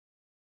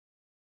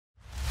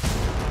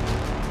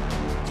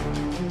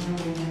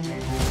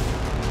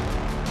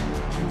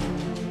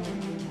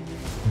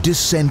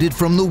Descended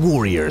from the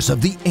warriors of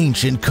the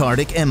ancient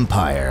Kardic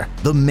Empire,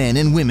 the men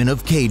and women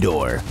of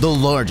Khador, the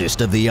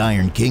largest of the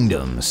Iron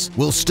Kingdoms,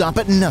 will stop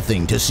at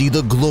nothing to see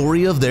the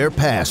glory of their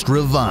past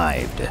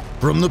revived.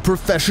 From the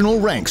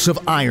professional ranks of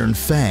Iron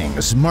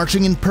Fangs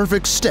marching in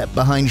perfect step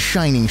behind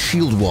shining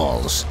shield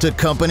walls, to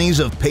companies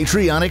of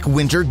patriotic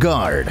Winter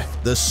Guard,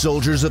 the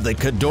soldiers of the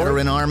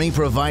Khadoran army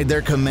provide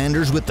their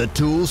commanders with the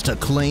tools to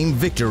claim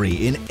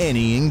victory in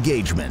any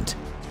engagement.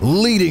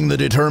 Leading the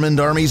determined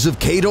armies of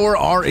Khador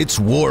are its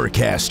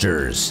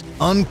warcasters,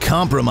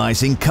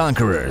 uncompromising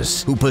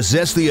conquerors who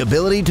possess the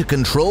ability to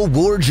control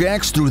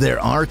warjacks through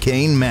their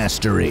arcane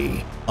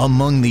mastery.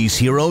 Among these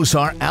heroes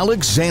are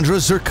Alexandra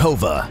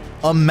Zerkova,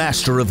 a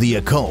master of the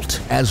occult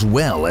as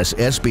well as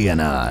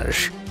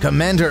espionage.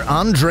 Commander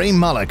Andrei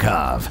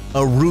Malikov,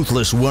 a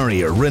ruthless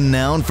warrior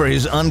renowned for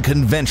his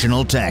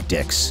unconventional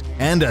tactics.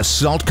 And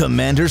Assault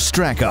Commander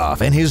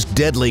Strakov and his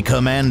deadly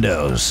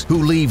commandos,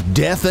 who leave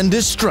death and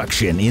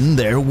destruction in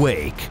their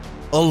wake.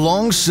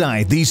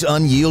 Alongside these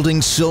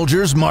unyielding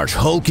soldiers march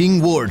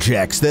hulking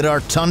warjacks that are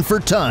ton for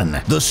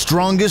ton, the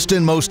strongest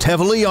and most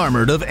heavily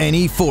armored of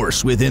any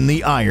force within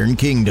the Iron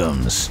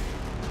Kingdoms.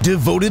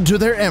 Devoted to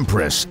their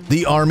Empress,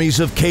 the armies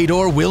of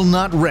Khador will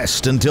not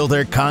rest until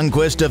their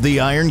conquest of the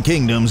Iron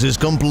Kingdoms is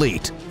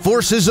complete.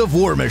 Forces of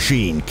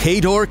Warmachine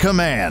Khador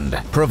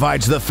Command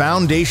provides the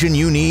foundation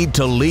you need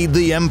to lead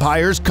the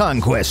Empire's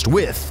conquest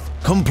with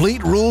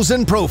complete rules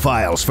and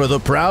profiles for the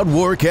proud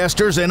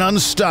warcasters and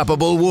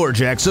unstoppable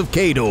warjacks of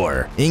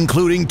Khador,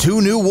 including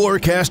 2 new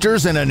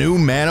warcasters and a new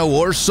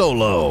man-o'-war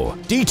solo.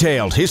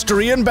 Detailed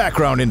history and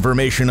background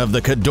information of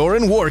the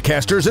Khadoran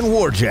warcasters and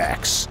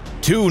warjacks.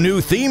 2 new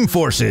theme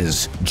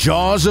forces,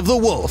 Jaws of the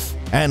Wolf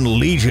and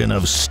Legion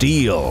of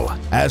Steel,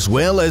 as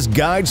well as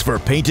guides for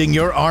painting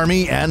your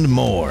army and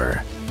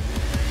more.